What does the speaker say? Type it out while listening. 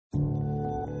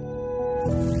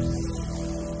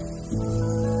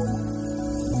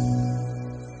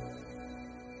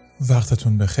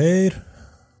وقتتون بخیر.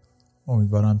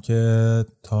 امیدوارم که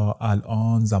تا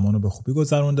الان زمانو به خوبی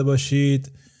گذرونده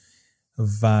باشید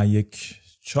و یک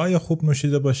چای خوب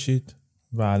نوشیده باشید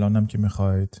و الانم که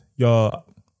میخواید یا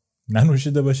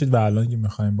ننوشیده باشید و الان که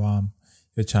میخوایم با هم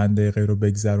یه چند دقیقه رو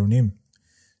بگذرونیم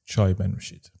چای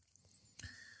بنوشید.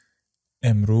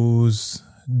 امروز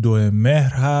 2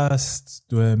 مهر هست،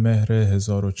 2 مهر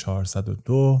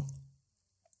 1402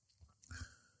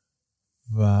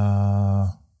 و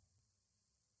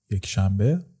یک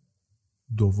شنبه،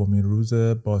 دومین روز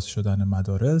باز شدن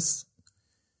مدارس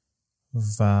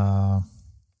و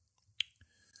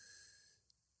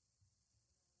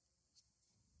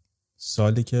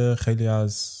سالی که خیلی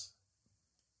از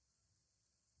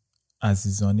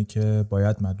عزیزانی که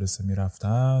باید مدرسه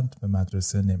میرفتند به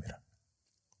مدرسه نمیرن.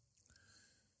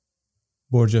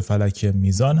 برج فلکی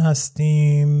میزان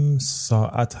هستیم،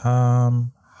 ساعت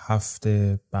هم 7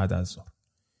 بعد از ظهر.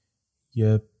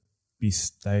 یه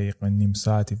 20 دقیقه نیم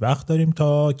ساعتی وقت داریم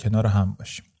تا کنار هم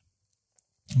باشیم.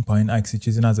 پایین عکسی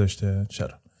چیزی نذاشته.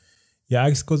 چرا؟ یه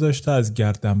عکس گذاشته از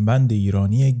گردنبند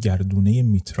ایرانی گردونه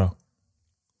میترا.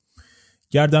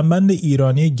 گردنبند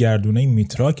ایرانی گردونه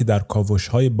میترا که در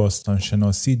کاوش‌های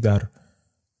باستانشناسی در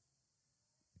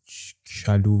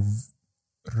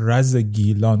کلورز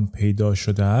گیلان پیدا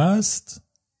شده است.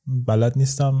 بلد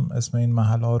نیستم اسم این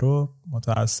محل‌ها رو،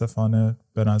 متاسفانه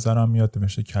به نظرم میاد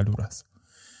نوشته کلور است.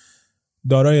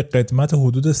 دارای قدمت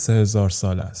حدود 3000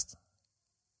 سال است.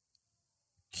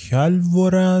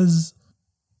 کلورز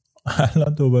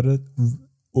الان دوباره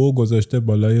او گذاشته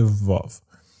بالای واو.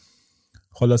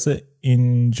 خلاصه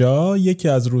اینجا یکی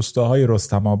از روستاهای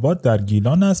رستم آباد در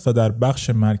گیلان است و در بخش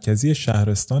مرکزی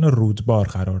شهرستان رودبار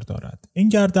قرار دارد. این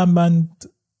گردنبند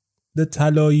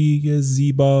طلایی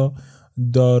زیبا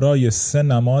دارای 3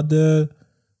 نماد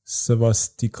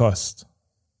سواستیکاست.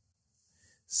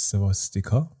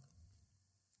 سواستیکا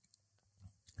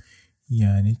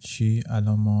یعنی چی؟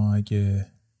 الان ما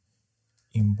اگه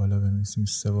این بالا بنویسیم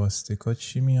سواستیکا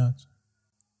چی میاد؟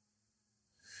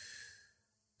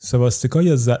 سواستیکا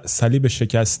یا صلیب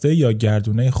شکسته یا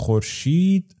گردونه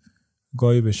خورشید،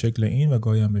 گاهی به شکل این و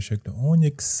گاهی هم به شکل اون،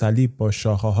 یک صلیب با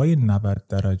شاخه‌های 90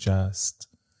 درجه است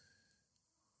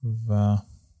و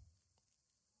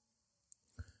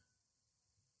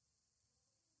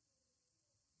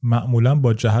معمولاً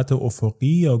با جهت افقی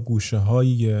یا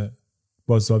گوشه‌های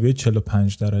با زاویه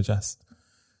 45 درجه است.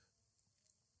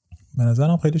 به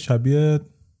نظرم خیلی شبیه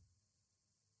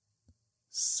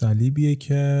صلیبیه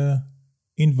که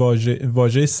این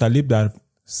واژه صلیب در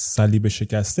صلیب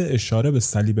شکسته اشاره به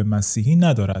صلیب مسیحی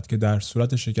ندارد که در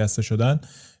صورت شکسته شدن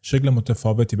شکل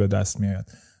متفاوتی به دست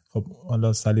میآید. خب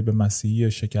حالا صلیب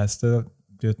مسیحی شکسته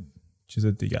یه چیز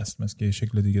دیگه است، مثل که یه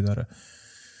شکل دیگه داره.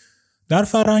 در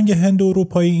فرهنگ هند و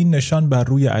اروپایی این نشان بر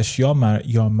روی اشیا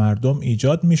یا مردم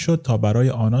ایجاد میشد تا برای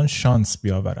آنان شانس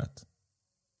بیاورد.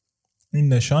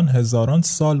 این نشان هزاران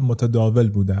سال متداول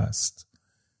بوده است.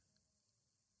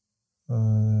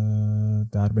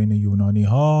 در بین یونانی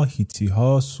ها، هیتی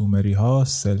ها، سومری ها،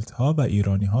 سلت ها و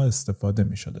ایرانی ها استفاده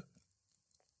می شده.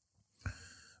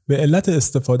 به علت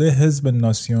استفاده حزب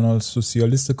ناسیونال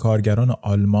سوسیالیست کارگران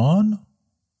آلمان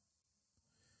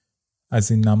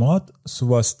از این نماد،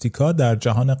 سواستیکا در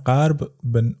جهان غرب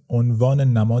به عنوان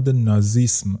نماد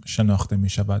نازیسم شناخته می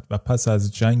شود و پس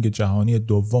از جنگ جهانی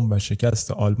دوم و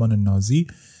شکست آلمان نازی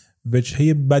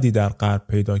وجهه بدی در غرب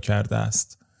پیدا کرده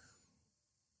است.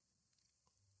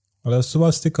 حالا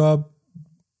سواستیکا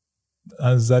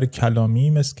از نظر کلامی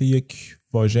مثل که یک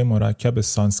واژه مرکب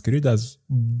سانسکریت از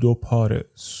 2 پاره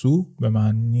سو به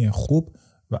معنی خوب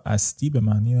و استی به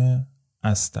معنی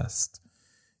است است.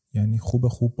 یعنی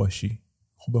خوب باشی،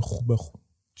 خوب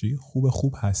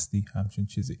هستی، همچین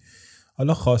چیزی.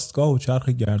 حالا خواستگاه و چرخ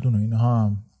گردون و اینها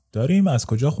هم داریم. از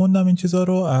کجا خوندم این چیزا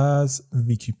رو؟ از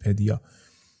ویکی‌پدیا.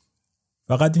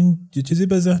 فقط این چیزی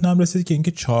به ذهنم رسید که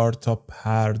اینکه 4 تا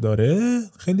پر داره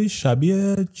خیلی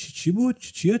شبیه چی بود؟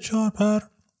 چیه 4 پر؟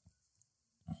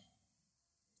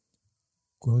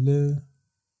 گل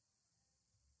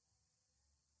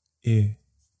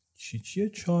چیه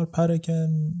 4 پره که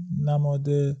نماد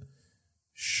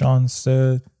شانس؟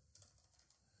 4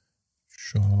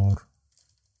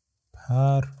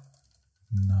 پر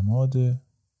نماد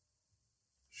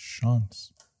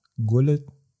شانس. گل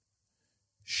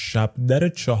شبدر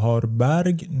 4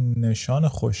 برگ نشان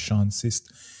خوششانسی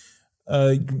است.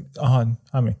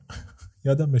 همین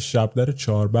یادم به شبدر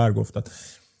 4 برگ افتاد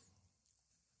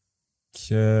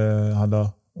که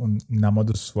حالا اون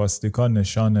نماد سواستیکا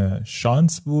نشان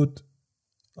شانس بود،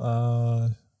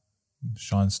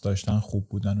 شانس داشتن، خوب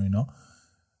بودن و اینا.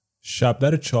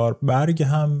 شبدر 4 برگ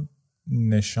هم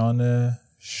نشان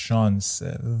شانس.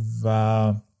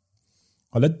 و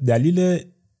حالا دلیل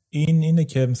اینه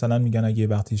که مثلا میگن اگه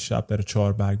وقتی شب در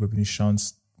 4 برگ ببینی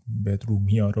شانس بهت رو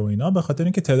میاره و اینا، به خاطر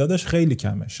اینکه تعدادش خیلی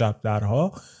کمه. شب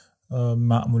درها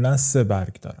معمولا 3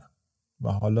 برگ دارن و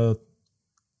حالا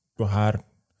تو هر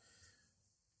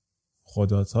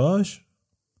خداتاش،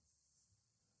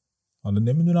 حالا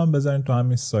نمیدونم، بذارین تو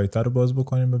همین سایت رو باز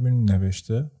بکنیم ببینیم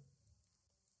نوشته.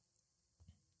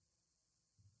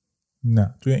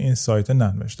 نه توی این سایت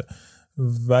ننوشته،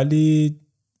 ولی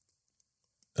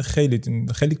خیلی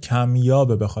خیلی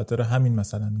کمیابه، به خاطر همین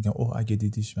مثلا میگم اوه اگه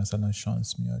دیدیش مثلا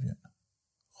شانس میاری.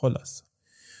 خلاص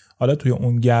حالا توی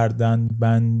اون گردن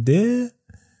بنده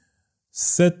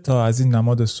 3 تا از این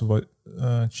نماد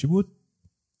چی بود؟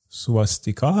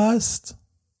 سواستیکا هست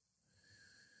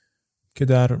که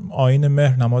در آیین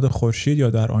مهر نماد خورشید یا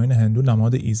در آیین هندو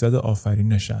نماد ایزد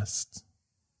آفرینش است.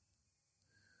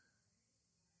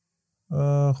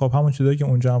 خب همون چیزایی که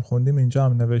اونجا هم خوندیم اینجا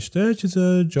هم نوشته. چیز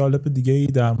جالب دیگه ای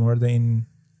در مورد این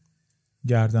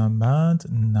گردنبند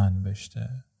ننوشته.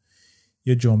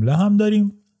 یه جمله هم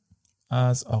داریم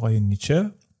از آقای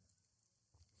نیچه: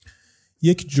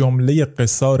 یک جمله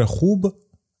قصار خوب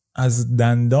از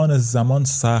دندان زمان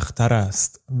سخت‌تر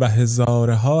است و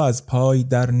هزارها از پای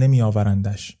در نمی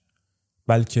آورندش،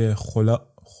 بلکه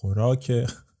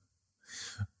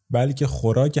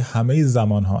خوراک همه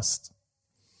زمان هاست.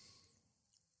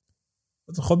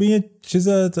 خب این یه چیز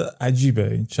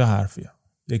عجیبه، این چه حرفیه؟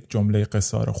 یک جمله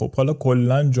قصار خوب. حالا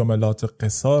کلا جملات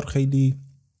قصار خیلی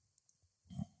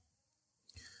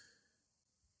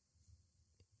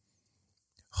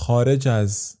خارج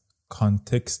از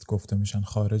کانتکست گفته میشن،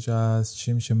 خارج از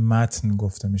چی میشه متن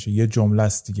گفته میشه. یه جمله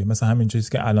است دیگه، مثل همین چیزی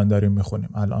که الان داریم میخونیم.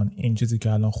 الان این چیزی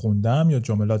که الان خوندم یا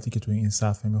جملاتی که توی این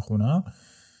صفحه میخونم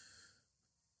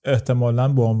احتمالاً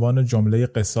به عنوان جمله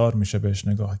قصار میشه بهش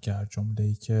نگاه کرد.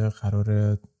 جمله‌ای که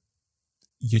قراره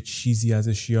یه چیزی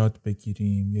ازش یاد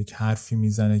بگیریم، یک حرفی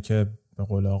میزنه که به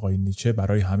قول آقای نیچه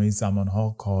برای همه زمانها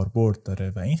کاربرد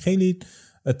داره. و این خیلی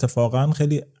اتفاقا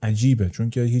خیلی عجیبه، چون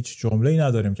که هیچ جمله‌ای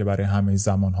نداریم که برای همه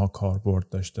زمانها کاربرد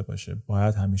داشته باشه.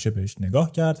 باید همیشه بهش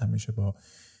نگاه کرد، همیشه با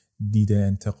دید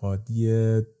انتقادی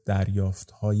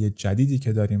دریافت‌های جدیدی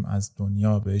که داریم از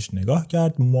دنیا بهش نگاه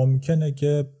کرد. ممکنه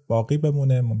که باقی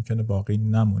بمونه، ممکنه باقی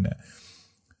نمونه.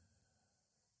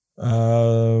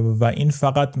 و این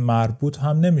فقط مربوط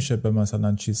هم نمیشه به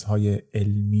مثلا چیزهای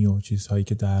علمی و چیزهایی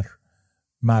که در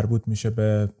مربوط میشه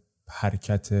به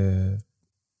حرکت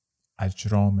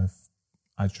اجرام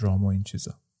و این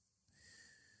چیزا.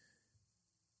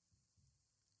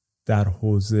 در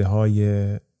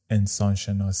حوزه‌های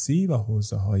انسانشناسی و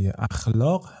حوزه‌های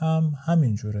اخلاق هم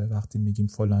همینجوره. وقتی میگیم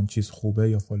فلان چیز خوبه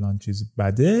یا فلان چیز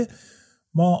بده،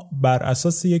 ما بر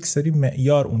اساس یک سری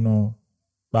معیار اونو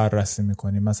بررسی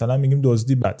میکنیم. مثلا میگیم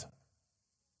دزدی بد،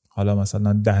 حالا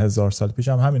مثلا 10,000 سال پیش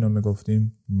هم همینو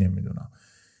میگفتیم؟ نمیدونم.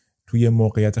 توی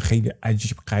موقعیت خیلی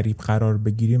عجیب غریب قرار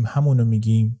بگیریم همونو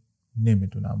میگیم؟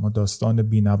 نمیدونم. ما داستان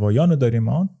بینوایان رو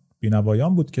داریم.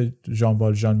 بینوایان بود که ژان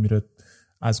والژان میره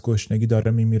از گشنگی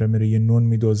داره میره یه نون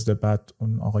میدزده، بعد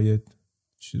اون آقای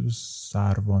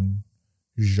سروان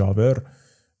ژاور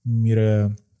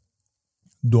میره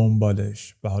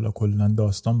دنبالش و حالا کلا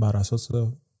داستان بر اساس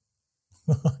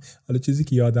حالا چیزی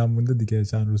که یادم مونده دیگه،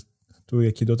 چند روز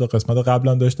تو 1-2 تا قسمت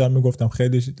قبلا داشتم میگفتم،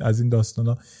 خیلی از این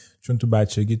داستانا چون تو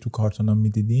بچگی تو کارتونا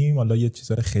میدیدیم، حالا یه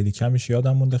چیزای خیلی کمیش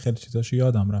یادم مونده، خیلی چیزاشو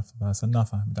یادم رفت و اصلا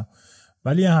نفهمیدم.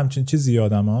 ولی همچین چیزی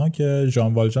یادمه که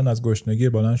ژان والژان از گشنگی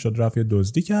بلند شد رفت یه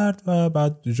دزدی کرد و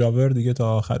بعد ژاور دیگه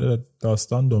تا آخر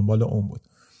داستان دنبال اون بود.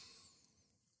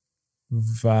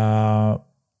 و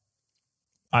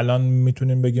الان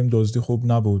میتونیم بگیم دزدی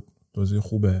خوب نبود، دزدی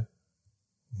خوبه،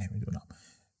 نمیدونم.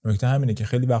 نکته همینه که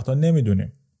خیلی وقتا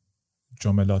نمیدونیم.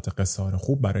 جملات قصار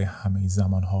خوب برای همه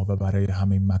زمانها و برای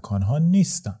همه مکانها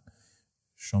نیستن.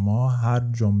 شما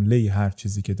هر جمله، هر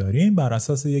چیزی که دارین بر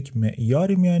اساس یک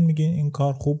معیاری میان میگین این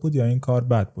کار خوب بود یا این کار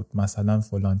بد بود. مثلا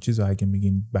فلان چیزو اگه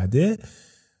میگین بده،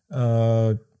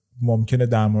 ممکنه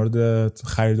در مورد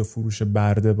خرید و فروش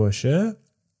برده باشه،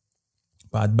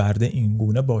 باید برده این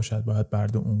گونه باشد، باید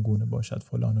برده اون گونه باشد،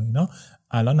 فلان و اینا.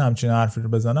 الان همچین حرفی رو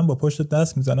بزنم با پشت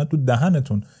دست میزنن تو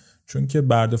دهنتون، چون که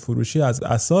برده فروشی از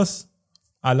اساس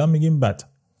الان میگیم بد.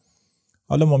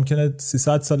 حالا ممکنه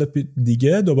 300 سال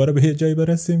دیگه دوباره به یه جایی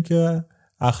برسیم که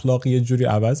اخلاقی یه جوری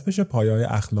عوض بشه، پایه‌های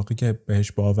اخلاقی که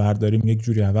بهش باور داریم یک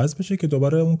جوری عوض بشه که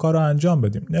دوباره اون کار رو انجام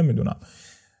بدیم. نمیدونم.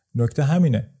 نکته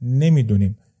همینه،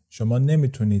 نمیدونیم. شما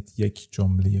نمیتونید یک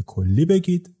جمله کلی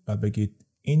بگید و بگید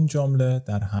این جمله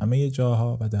در همه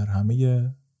جاها و در همه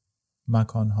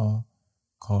مکانها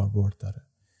کاربرد داره.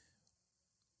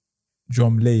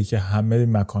 جمله‌ای که همه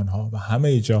مکان‌ها و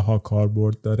همه جاها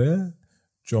کاربرد داره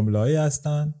جمله‌ای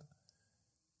هستند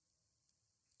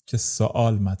که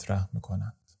سوال مطرح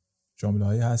میکنند.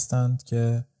 جمله‌ای هستند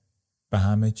که به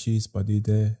همه چیز با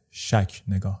دید شک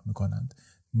نگاه میکنند.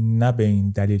 نه به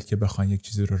این دلیل که بخوان یک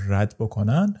چیزی رو رد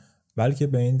بکنن، بلکه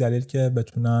به این دلیل که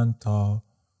بتونن تا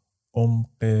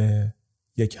عمق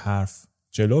یک حرف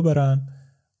جلو برن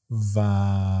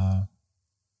و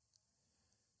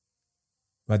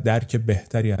درک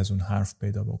بهتری از اون حرف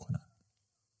پیدا بکنن.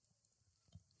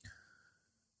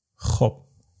 خب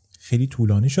خیلی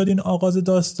طولانی شد این آغاز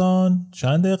داستان.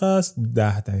 چند دقیقه است؟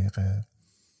 10 دقیقه.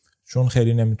 چون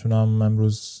خیلی نمیتونم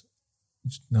امروز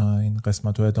این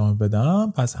قسمت رو ادامه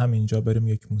بدم، پس همینجا بریم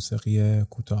یک موسیقی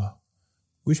کوتاه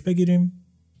گوش بگیریم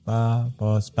و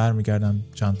باز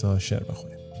برمیگردم چند تا شعر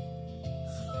بخونیم.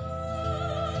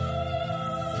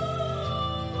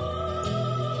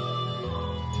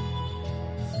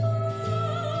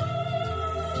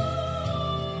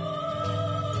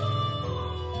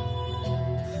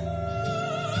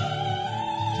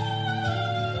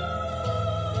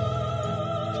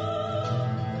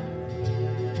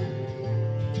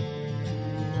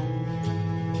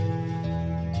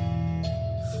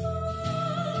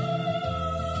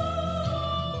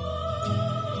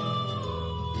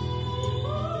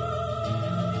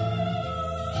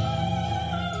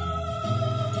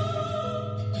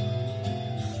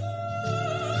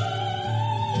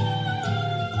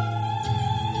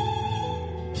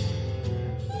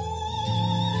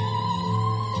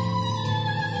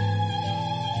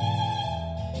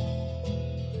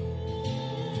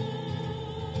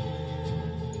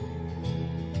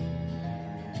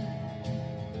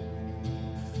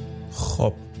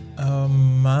 خب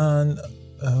من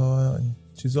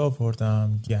چیز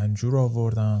آوردم، گنجور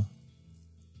آوردم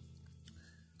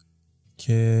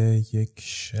که یک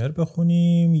شعر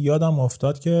بخونیم. یادم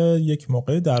افتاد که یک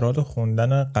موقع در حال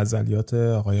خوندن غزلیات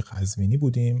آقای قزوینی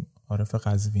بودیم، عارف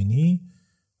قزوینی،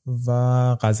 و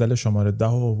غزل شماره 10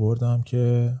 آوردم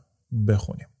که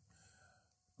بخونیم.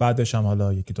 بعدش هم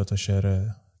حالا یکی دوتا شعر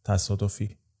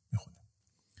تصادفی میخونیم.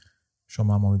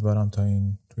 شما هم امیدوارم تا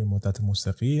توی مدت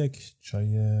موسیقی یک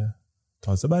چای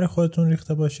تازه برای خودتون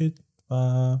ریخته باشید و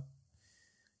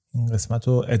این قسمت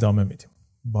رو ادامه میدیم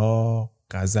با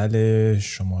غزل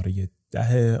شماره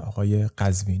 10 آقای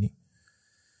قزوینی.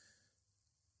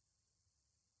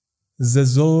 ز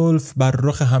زلف بر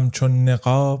رخ همچون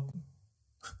نقاب،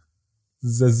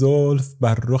 ز زلف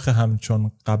بر رخ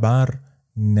همچون قبر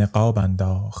نقاب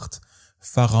انداخت،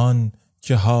 فغان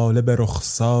که حاله به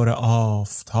رخسار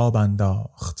آفتاب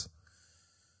انداخت.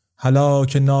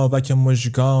 هلاک ناوک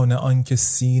مژگان آن که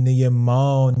سینه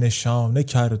ما نشانه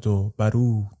کرد و بر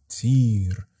او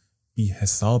تیر بی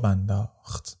حساب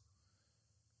انداخت.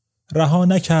 رها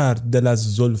نکرد دل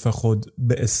از زلف خود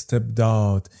به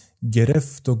استبداد،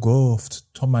 گرفت و گفت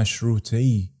تو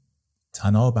مشروطه‌ای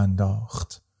طناب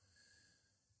انداخت.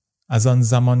 از آن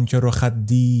زمان که رخت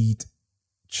دید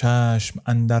چشم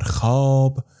اندر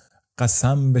خواب،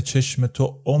 قسم به چشم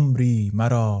تو عمری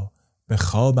مرا به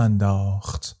خواب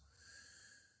انداخت.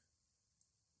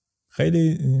 خیلی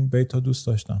این بیت رو دوست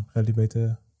داشتم، خیلی بیت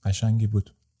قشنگی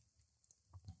بود.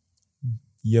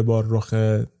 یه بار رخ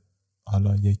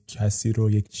حالا یک کسی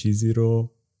رو، یک چیزی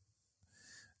رو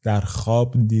در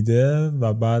خواب دیده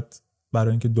و بعد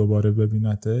برای اینکه دوباره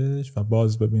ببینتش و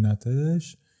باز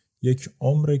ببینتش یک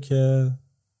عمره که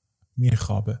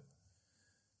میخوابه.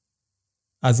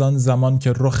 از آن زمان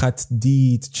که رخت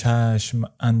دید چشم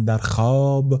اندر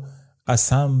خواب،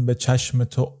 قسم به چشم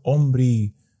تو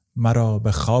عمری مرا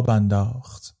به خواب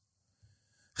انداخت.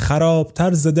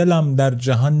 خرابتر ز دلم در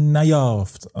جهان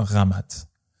نیافت غمت،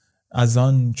 از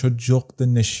آن چو جغد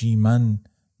نشیمن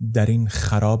در این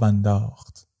خراب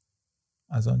انداخت.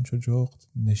 از آن چو جغد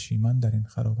نشیمن در این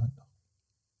خراب انداخت.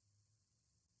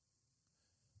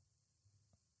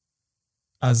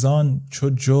 از آن چو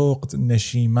جغد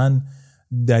نشیمن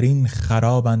در این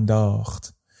خراب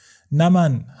انداخت. نه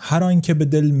من هر آن که به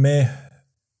دل مهر،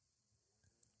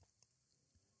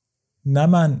 نه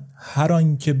من هر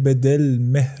آن که به دل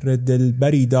مهر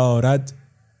دلبری دارد،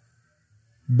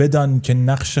 بدان که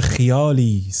نقش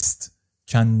خیالی است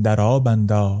کاندر آب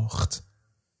انداخت.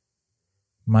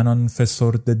 من آن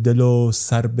فسرده دل و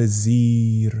سر به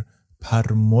زیر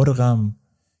پر مرغم،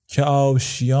 که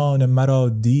آشیان مرا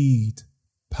دید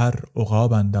پر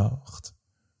عقاب انداخت.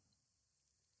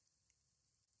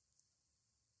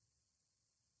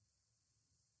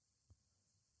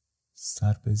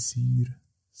 سر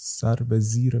به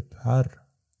زیر پر.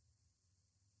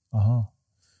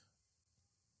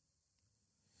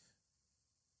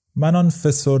 من آن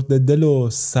فسرده دل و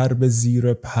سر به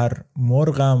زیر پر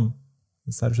مرغم،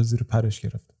 سرشو زیر پرش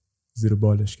گرفته، زیر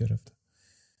بالش گرفته.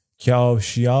 که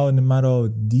آشیان مرا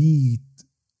دید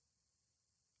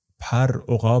پر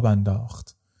عقاب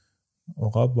انداخت.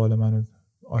 عقاب بالا منو،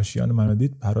 آشیان منو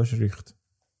دید پراش ریخت.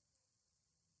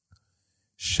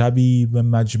 شبی به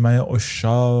مجمع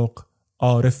عشاق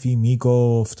عارفی می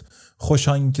گفت خوش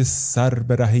آن که سر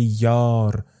به ره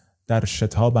یار در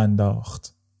شتاب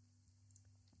انداخت.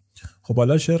 خب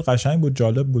حالا شعر قشنگ بود،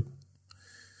 جالب بود.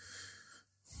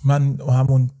 من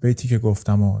همون بیتی که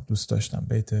گفتم و دوست داشتم،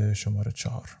 بیت شماره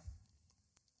 4.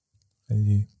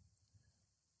 خیلی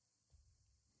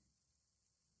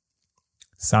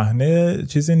صحنه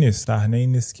چیزی نیست، صحنه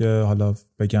این نیست که حالا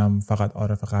بگم فقط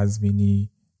عارف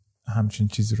قزوینی همچین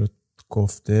چیزی رو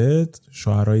گفته،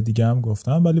 شاعرای دیگه هم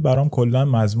گفتن، ولی برام کلا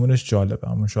مضمونش جالبه.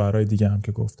 همون شاعرای دیگه هم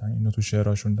که گفتن اینو تو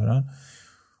شعراشون دارن،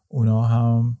 اونا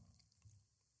هم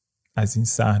از این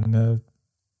صحنه،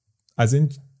 از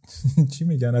این چی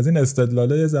میگن، از این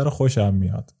استدلاله یه ذره خوشم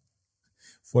میاد.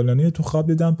 فلانی تو خواب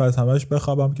دیدم پس همش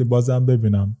بخوابم که بازم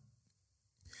ببینم.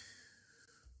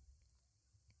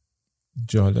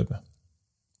 جالبه.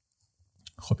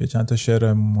 خب یه چند تا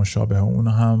شعر مشابه اون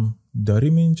هم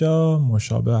داریم اینجا.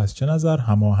 مشابه از چه نظر؟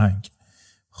 هماهنگ.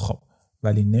 خب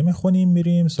ولی نمیخونیم،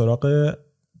 میریم سراغ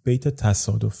بیت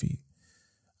تصادفی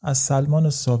از سلمان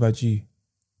ساوجی.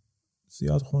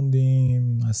 زیاد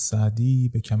خوندیم. از سعدی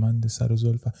به کمند سر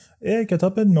زلف.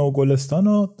 کتاب نئوگلستان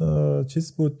رو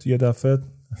چیز بود یه دفعه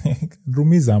رو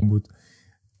میزم بود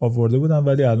آورده بودم،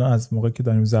 ولی الان از موقعی که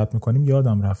داریم ضبط میکنیم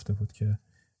یادم رفته بود که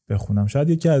بخونم. شاید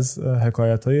یکی از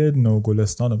حکایت‌های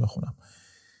نئوگلستان رو بخونم.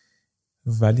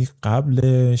 ولی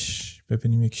قبلش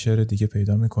ببینیم یک شعر دیگه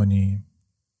پیدا میکنیم.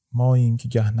 ما این که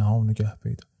گه نهان و گه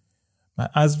پیدا. من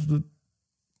از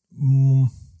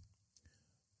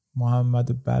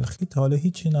محمد بلخی تا حالا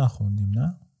هیچی نخوندیم،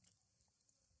 نه؟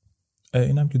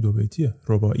 اینم که 2 بیتیه،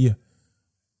 رباعیه.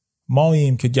 ما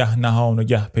این که گه نهان و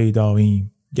گه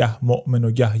پیداییم، گه مؤمن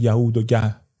و گه یهود و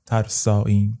گه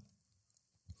ترساییم.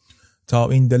 تا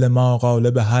این دل ما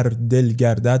غالب هر دل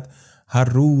گردد، هر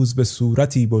روز به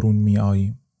صورتی برون می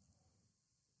آییم.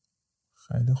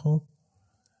 خیلی خوب.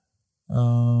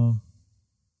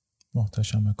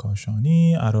 محتشم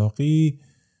کاشانی عراقی،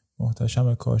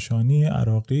 محتشم کاشانی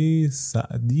عراقی،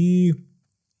 سعدی.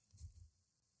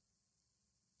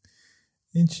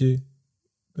 این چی؟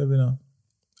 ببینم.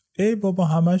 ای بابا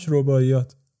همش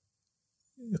رباعیات.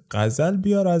 غزل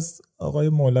بیار از آقای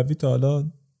مولوی، تا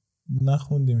حالا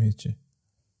نخوندیم هیچی.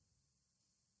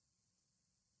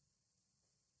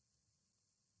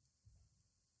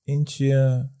 این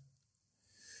چیه؟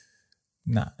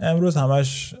 نه امروز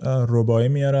همش رباعی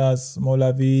میاره از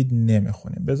مولوی،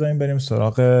 نمیخونیم. بذاریم بریم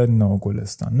سراغ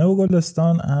نئوگلستان.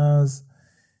 نئوگلستان از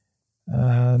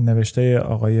نوشته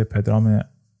آقای پدرام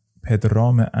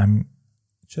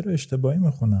چرا اشتباهی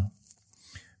میخونم؟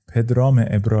 پدرام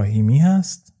ابراهیمی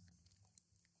هست.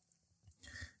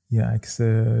 یه عکس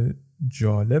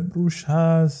جالب روش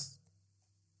هست،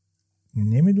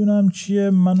 نمیدونم چیه.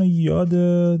 منو یاد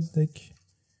یک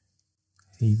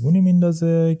حیوانی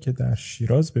میندازه که در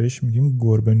شیراز بهش میگیم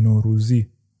گربه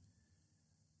نوروزی،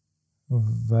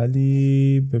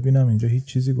 ولی ببینم اینجا هیچ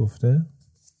چیزی گفته.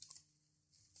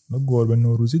 گربه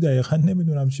نوروزی دقیقا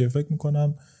نمیدونم چیه. فکر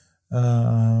میکنم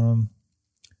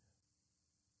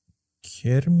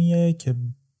کرمیه که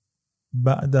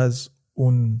بعد از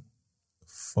اون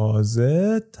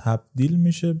فازه تبدیل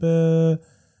میشه به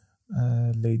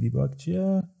لیدی باگ.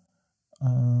 چیه؟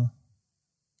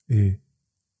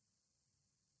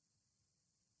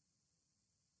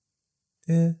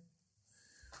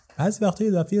 بعضی وقتا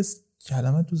یه دفعه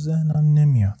کلمه تو ذهنم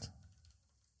نمیاد.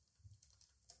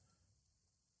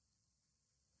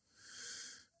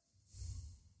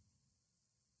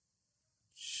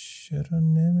 چرا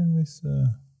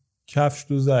نمیمیسه؟ کفش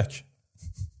دوزک.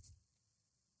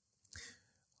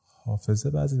 حافظه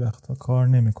بعضی وقتا کار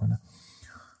نمیکنه.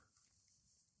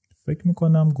 فکر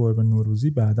میکنم گربه نوروزی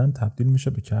بعداً تبدیل میشه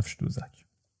به کفش دوزک.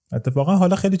 اتفاقا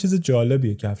حالا خیلی چیز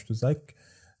جالبیه. کفش دوزک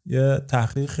یه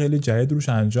تحقیق خیلی جدید روش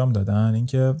انجام دادن،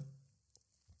 اینکه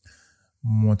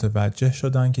متوجه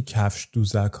شدن که کفش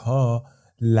دوزک ها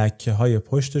لکه های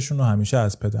پشتشون رو همیشه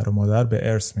از پدر و مادر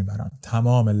به ارث میبرن،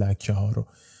 تمام لکه ها رو.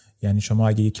 یعنی شما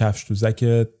اگه یه کفش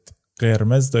دوزک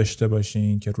قرمز داشته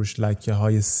باشین که روش لکه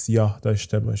های سیاه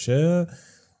داشته باشه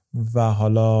و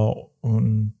حالا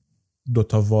اون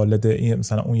 2 والد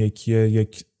مثلا اون یکی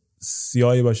یک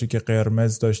سیاهی باشه که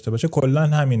قرمز داشته باشه، کلا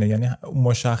همینه. یعنی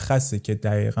مشخصه که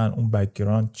دقیقاً اون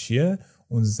بک‌گراند چیه،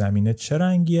 اون زمینه چه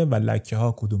رنگیه و لکه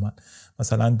ها کدومن.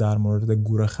 مثلا در مورد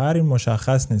گورخر این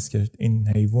مشخص نیست که این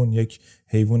حیوان یک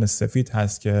حیوان سفید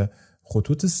هست که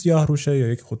خطوط سیاه روشه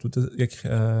یا یک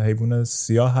حیوان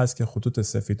سیاه هست که خطوط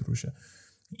سفید روشه.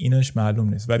 اینش معلوم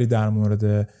نیست. ولی در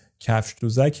مورد کفش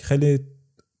دوزک خیلی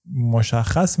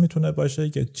مشخص میتونه باشه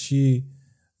که چی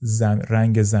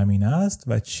رنگ زمینه است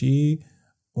و چی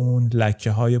اون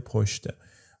لکه های پشته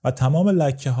و تمام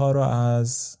لکه ها رو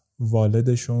از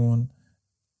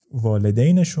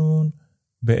والدینشون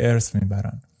به ارث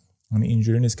میبرن. یعنی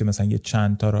اینجوری نیست که مثلا یه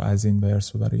چند تا رو از این به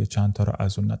ارث ببره یه چند تا رو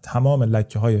از اون. نه، تمام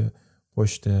لکه های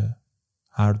پشت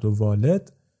هر دو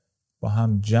والد با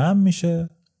هم جمع میشه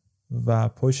و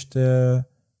پشت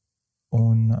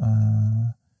اون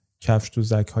کفش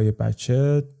دوزک های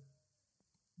بچه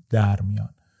در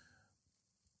میان.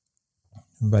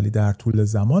 ولی در طول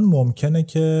زمان ممکنه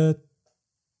که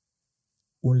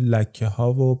اون لکه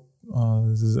ها و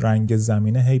رنگ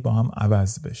زمینه هی با هم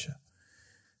عوض بشه.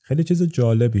 خیلی چیز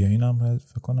جالبیه. این هم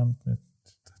فکر کنم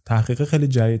تحقیق خیلی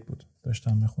جدید بود،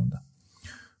 داشتم میخوندم.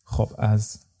 خب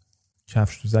از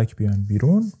کفش دوزک بیان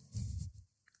بیرون.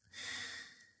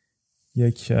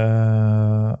 یک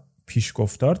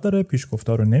پیشگفتار داره،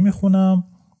 پیشگفتار رو نمیخونم.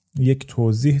 یک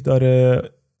توضیح داره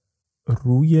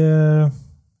روی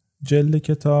جلد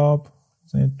کتاب.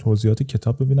 توضیحات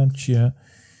کتاب ببینم چیه.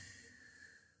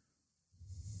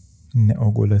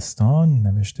 نئوگلستان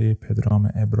نوشته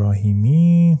پدرام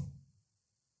ابراهیمی.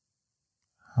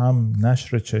 هم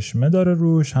نشر چشمه داره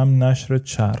روش، هم نشر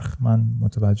چرخ. من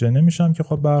متوجه نمیشم که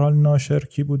خب به هر حال ناشر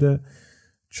کی بوده.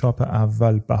 چاپ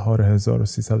اول بهار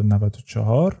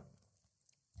 1394.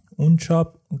 اون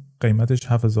چاپ قیمتش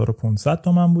 7500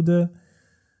 تومان بوده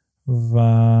و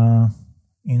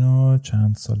اینو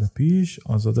چند سال پیش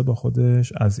آزاده با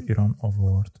خودش از ایران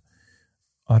آورد.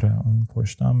 آره اون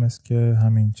پشت هم مثل که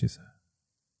همین چیزه.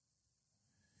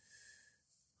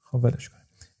 خب ولش کنیم.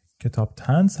 کتاب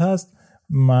طنز هست.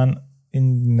 من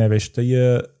این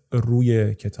نوشته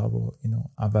روی کتابو اینو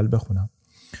اول بخونم.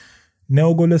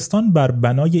 نئوگلستان بر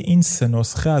بنای این 3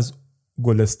 نسخه از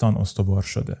گلستان استوار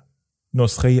شده.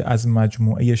 نسخه ای از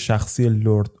مجموعه شخصی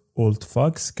لرد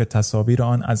اولدفاکس که تصاویر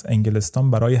آن از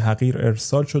انگلستان برای حقیر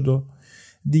ارسال شد و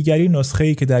دیگری نسخه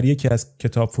ای که در یکی از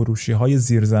کتاب فروشی های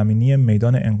زیرزمینی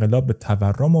میدان انقلاب به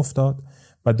تورم افتاد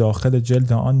و داخل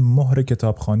جلد آن مهر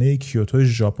کتابخانه کیوتو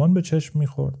ژاپن به چشم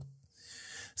می‌خورد.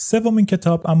 سومین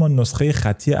کتاب اما نسخه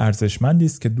خطی ارزشمندی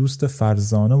است که دوست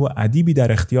فرزانه و ادیبی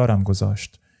در اختیارم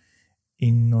گذاشت.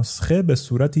 این نسخه به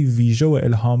صورتی ویژه و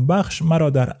الهام بخش مرا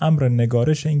در امر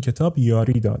نگارش این کتاب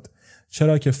یاری داد،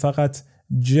 چرا که فقط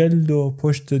جلد و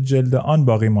پشت جلد آن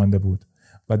باقی مانده بود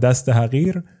و دست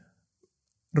حقیر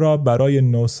را برای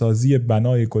نوسازی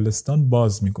بنای گلستان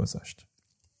باز می‌گذاشت.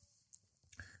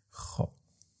 خب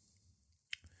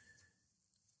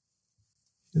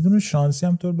یه دونه شانسی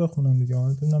هم طور بخونم دیگه.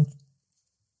 نمیدونم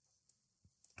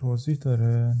توضیح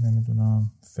داره،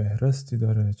 نمیدونم فهرستی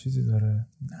داره، چیزی داره.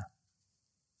 نه.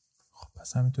 خب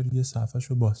پس همینطوری یه صفحه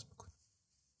رو باز میکنم.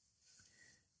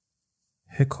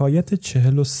 حکایت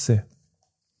 43.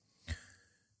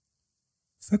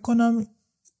 فکر کنم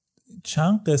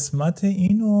چند قسمت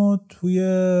اینو توی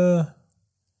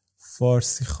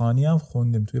فارسی خوانی هم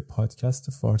خوندیم، توی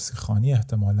پادکست فارسی خوانی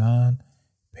احتمالاً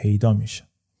پیدا میشه.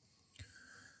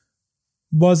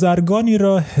 بازرگانی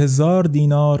را 1000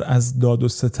 دینار از داد و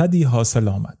ستدی حاصل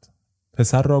آمد.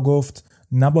 پسر را گفت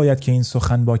نباید که این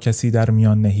سخن با کسی در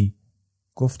میان نهی.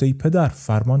 گفت ای پدر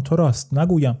فرمان تو راست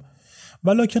نگویم،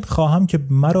 ولکن خواهم که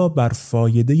مرا بر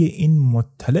فایده این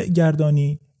مطلع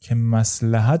گردانی که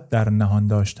مصلحت در نهان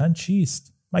داشتن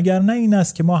چیست؟ مگر نه این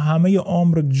است که ما همه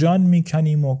عمر جان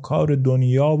میکنیم و کار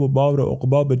دنیا و بار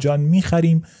عقبا به جان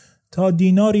میخریم تا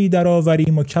دیناری در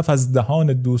آوریم و کف از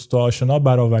دهان دوست و آشنا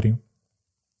برآوریم.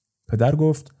 پدر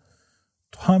گفت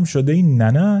تو هم شده این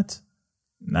ننت؟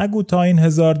 نگو تا این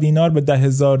 1000 دینار به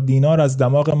 10,000 دینار از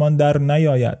دماغ من در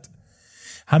نیاید.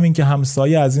 همین که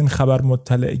همسایه از این خبر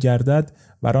مطلع گردد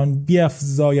بران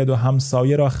بیفزاید و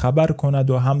همسایه را خبر کند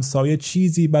و همسایه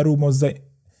چیزی بر او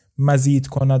مزید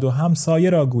کند و همسایه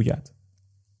را گوید.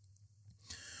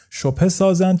 شبهه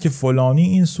سازند که فلانی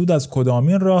این سود از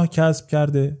کدامین راه کسب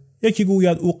کرده. یکی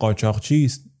گوید او قاچاقچی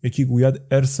است، یکی گوید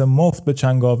ارث مفت به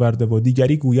چنگ آورده و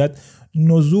دیگری گوید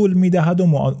نزول میدهد و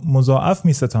مضاعف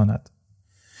میستاند.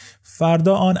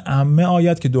 فردا آن عمه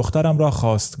آید که دخترم را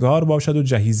خواستگار باشد و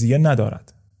جهیزیه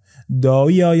ندارد.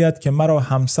 دایی آید که مرا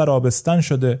همسر آبستن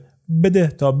شده بده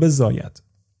تا بزاید.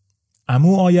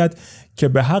 عمو آید که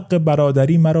به حق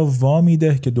برادری مرا وامی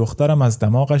ده که دخترم از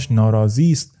دماغش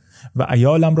ناراضی است و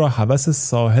عیالم را هوس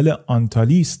ساحل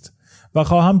آنتالی است و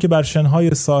خواهم که بر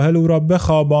شنهای ساحل او را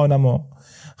بخوابانم. و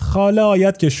خاله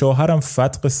آید که شوهرم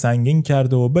فتق سنگین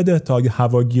کرده و بده تا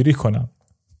هواگیری کنم.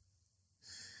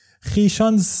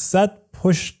 خیشان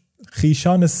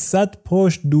خیشان 100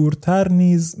 پشت دورتر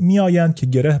نیز می آیند که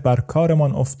گره بر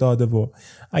کارمان افتاده و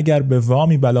اگر به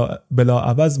وامی بلا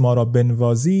عوض ما را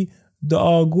بنوازی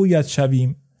دعاگویت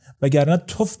شویم، وگرنه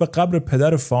تف به قبر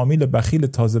پدر فامیل بخیل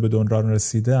تازه به دنیا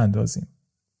رسیده اندازیم.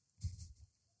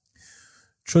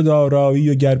 چو دارایی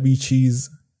و گر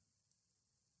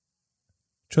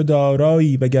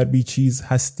بی چیز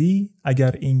هستی،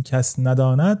 اگر این کس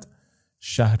نداند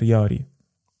شهریاری.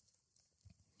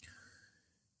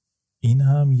 این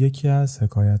هم یکی از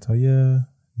حکایت‌های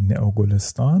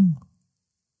نئوگلستان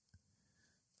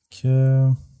که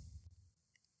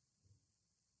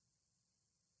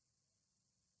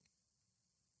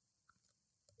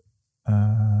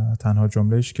تنها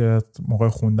جملهش که موقع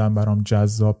خوندن برام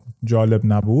جالب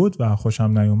نبود و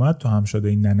خوشم نیومد تو هم شده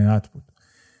این ننهت بود،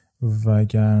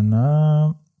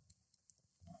 وگرنه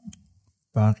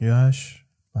بقیهش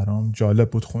برام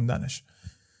جالب بود خوندنش.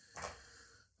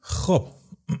 خب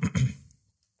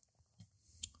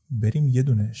بریم یه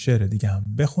دونه شعر دیگه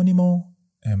هم بخونیم و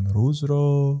امروز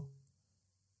رو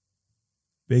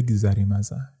بگذریم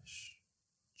ازش.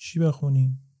 چی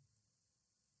بخونیم؟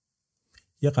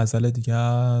 یه غزل دیگه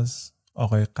از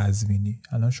آقای قزوینی.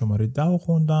 الان شماره 10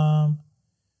 خوندم،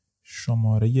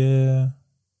 شماره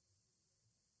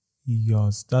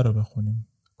 11 رو بخونیم.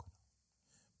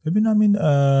 ببینم این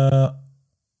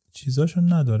چیزاشو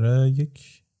نداره.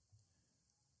 یک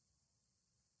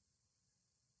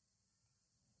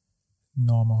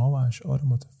نامه ها و اشعار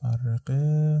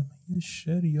متفرقه. یه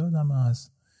شعر یادم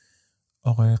از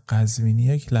آقای قزوینی،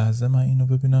 یک لحظه من اینو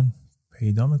ببینم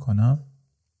پیدا میکنم.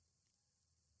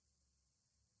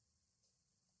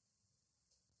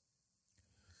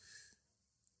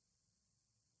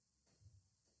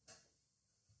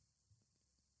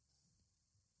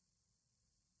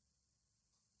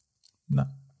 نه.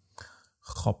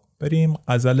 خب بریم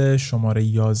غزل شماره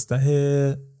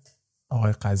 11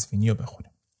 آقای قزوینی رو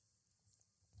بخونیم.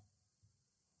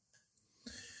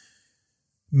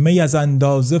 می از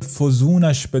اندازه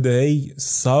فزونش بده ای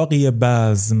ساقی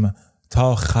بزم،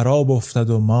 تا خراب افتد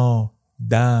و ما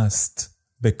دست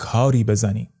به کاری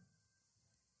بزنیم.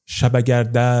 شب اگر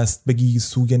دست به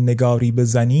گیسوی نگاری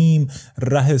بزنیم،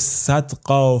 ره 100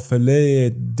 قافله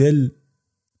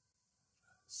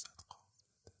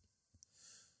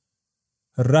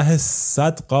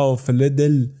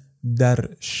دل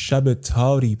در شب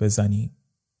تاری بزنیم.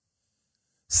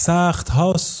 سخت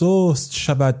ها سست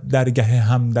شود درگه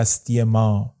همدستی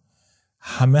ما،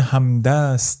 همه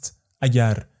همدست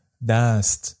اگر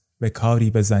دست به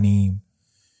کاری بزنیم.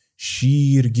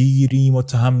 شیر گیریم و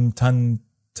تهمتن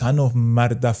تن و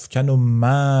مردفکن و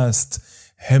مست،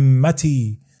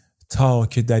 همتی تا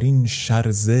که در این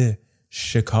شرزه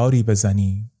شکاری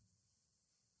بزنیم.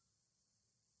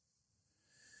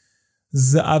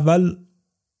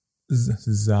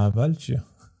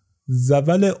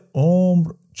 زول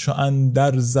عمر چو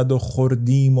اندر زد و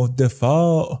خوردیم و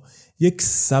دفاع، یک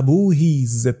صبوحی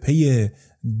ز پی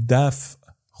دفع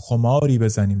خماری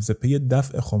بزنیم. ز پی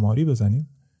دفع خماری بزنیم.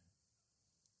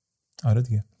 آره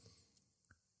دیگه.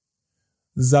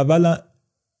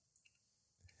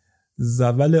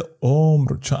 زول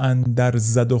عمر چو اندر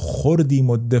زد و خوردیم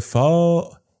و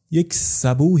دفاع، یک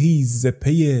صبوحی ز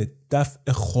پی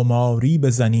دفع خماری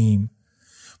بزنیم.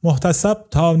 محتسب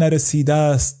تا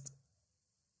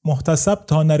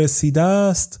نرسیده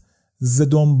است ز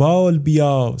دنبال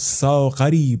بیا،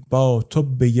 ساغری با تو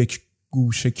به یک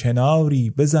گوشه کناری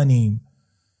بزنیم.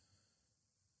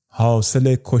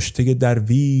 حاصل کشته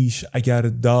درویش اگر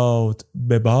داد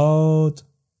به باد.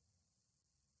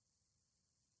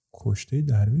 کشته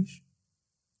درویش؟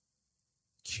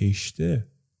 کشته.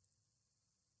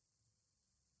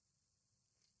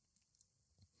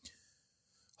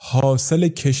 حاصل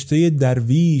کشته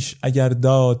درویش اگر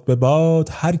داد به باد،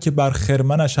 هر که بر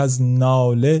خرمنش از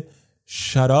ناله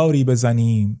شراری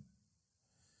بزنیم.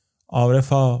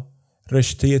 عارفا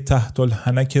رشته تحت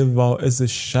الحنک واعظ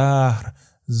شهر،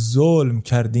 ظلم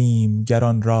کردیم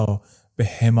گران را به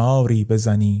حماری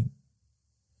بزنیم.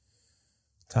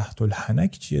 تحت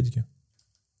الحنک چیه دیگه؟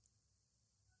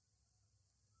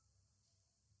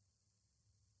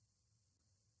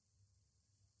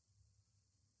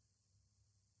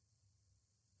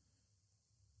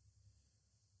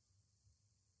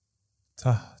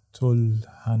 تحت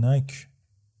الحنک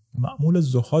معمول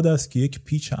زهاد است که یک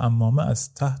پیچ عمامه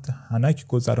از تحت حنک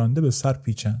گذرانده به سر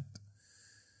پیچند.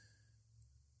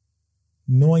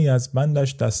 نوعی از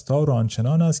بندش دستار و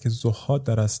آنچنان است که زهاد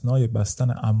در اثنای بستن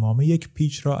عمامه یک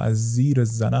پیچ را از زیر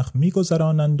زنخ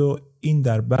می‌گذرانند و این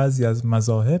در بعضی از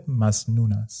مذاهب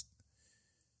مسنون است.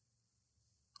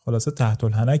 خلاصه تحت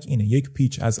الحنک اینه، یک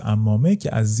پیچ از عمامه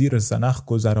که از زیر زنخ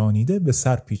گذرانیده به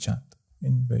سر پیچند.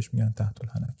 این بهش میگن تحت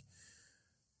الحنک.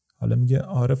 حالا میگه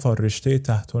عارف رشته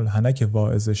تحت الحنک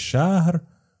واعظ شهر،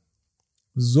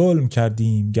 ظلم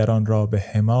کردیم گران را به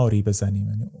حماری بزنیم.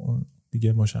 یعنی اون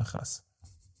دیگه مشخص،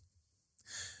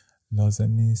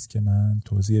 لازم نیست که من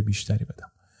توضیح بیشتری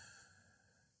بدم.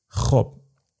 خب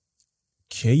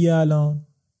کی الان؟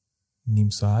 نیم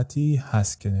ساعتی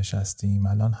هست که نشستیم،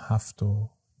 الان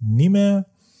 7:30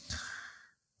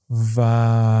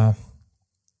 و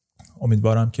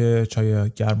امیدوارم که چای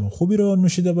گرم و خوبی رو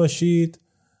نوشیده باشید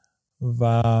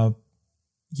و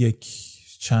یک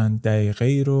چند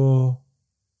دقیقه رو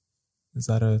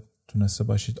ذره تونسته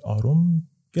باشید آروم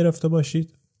گرفته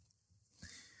باشید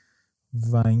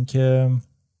و اینکه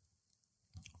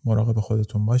مراقب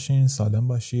خودتون باشین، سالم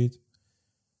باشید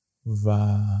و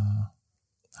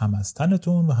هم از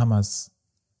تنتون و هم از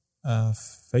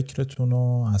فکرتون و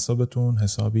اعصابتون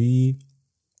حسابی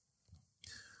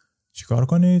چیکار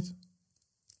کنید؟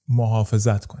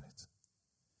 محافظت کنید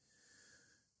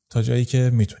تا جایی که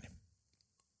میتونیم.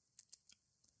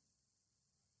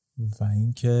 و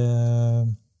اینکه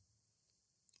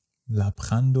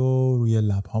لبخند رو روی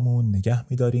لبهامون نگه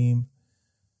میداریم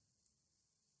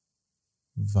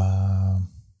و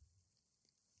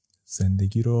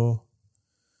زندگی رو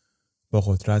با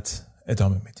قدرت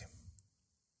ادامه میدیم.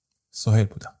 سهیل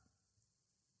بودم.